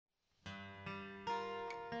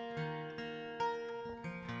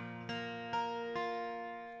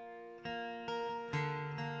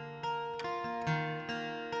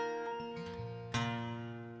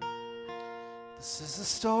This is the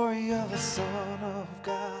story of a son of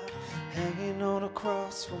God hanging on a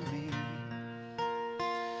cross for me.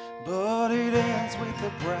 But it ends with the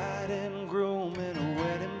bride and groom in a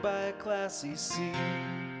wedding by a classy sea.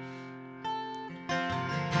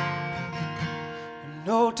 And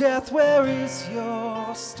no death, where is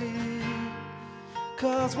your sting?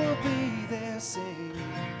 'Cause we'll be there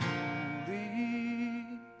singing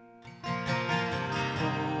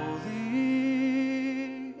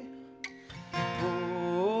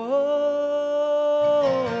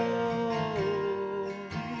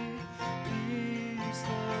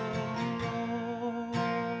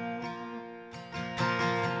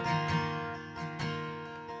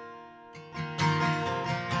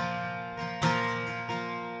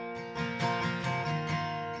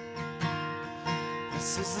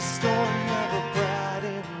This is the story of a bride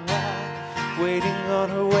in white waiting on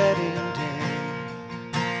her wedding day.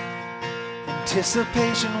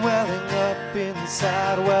 Anticipation welling up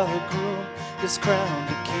inside while her groom is crowned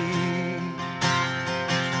a king.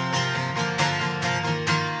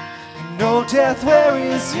 And no death, where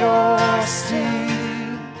is your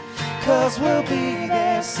sting? 'Cause we'll be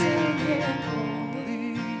there singing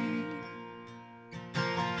holy,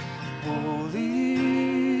 holy.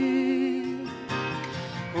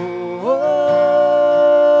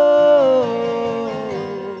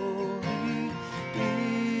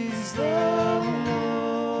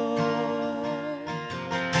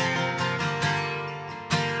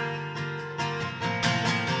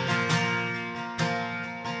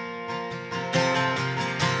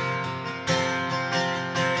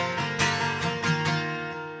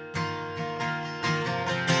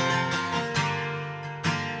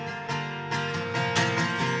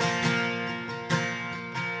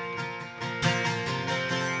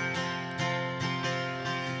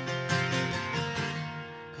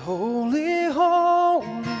 Holy,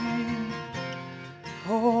 holy,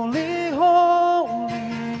 holy, holy,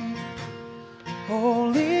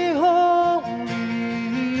 holy, holy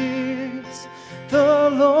is the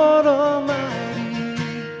Lord Almighty.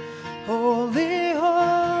 Holy,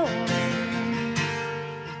 holy,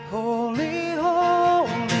 holy, holy,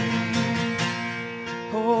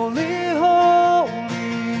 holy,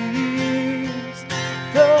 holy is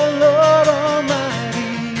the Lord Almighty.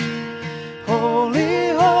 Holy,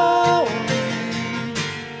 holy,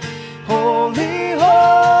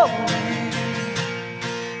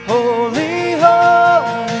 holy,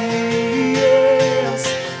 yes,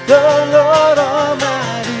 the Lord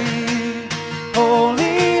Almighty.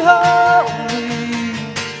 Holy, holy,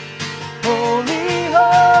 holy,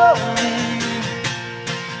 holy,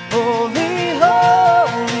 holy,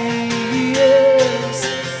 holy, yes,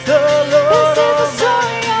 the Lord Almighty. This is the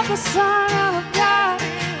story of the Son of God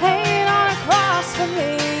hanging on a cross for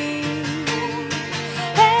me.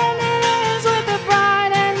 And it ends with the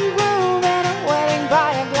bride and groom and a wedding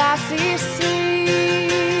by a glassy sea.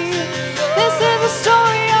 This is the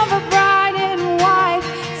story of a bride in white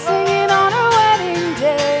singing on her wedding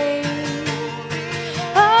day,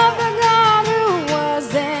 of the God who was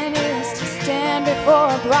and is to stand before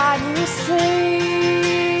a bride who sings.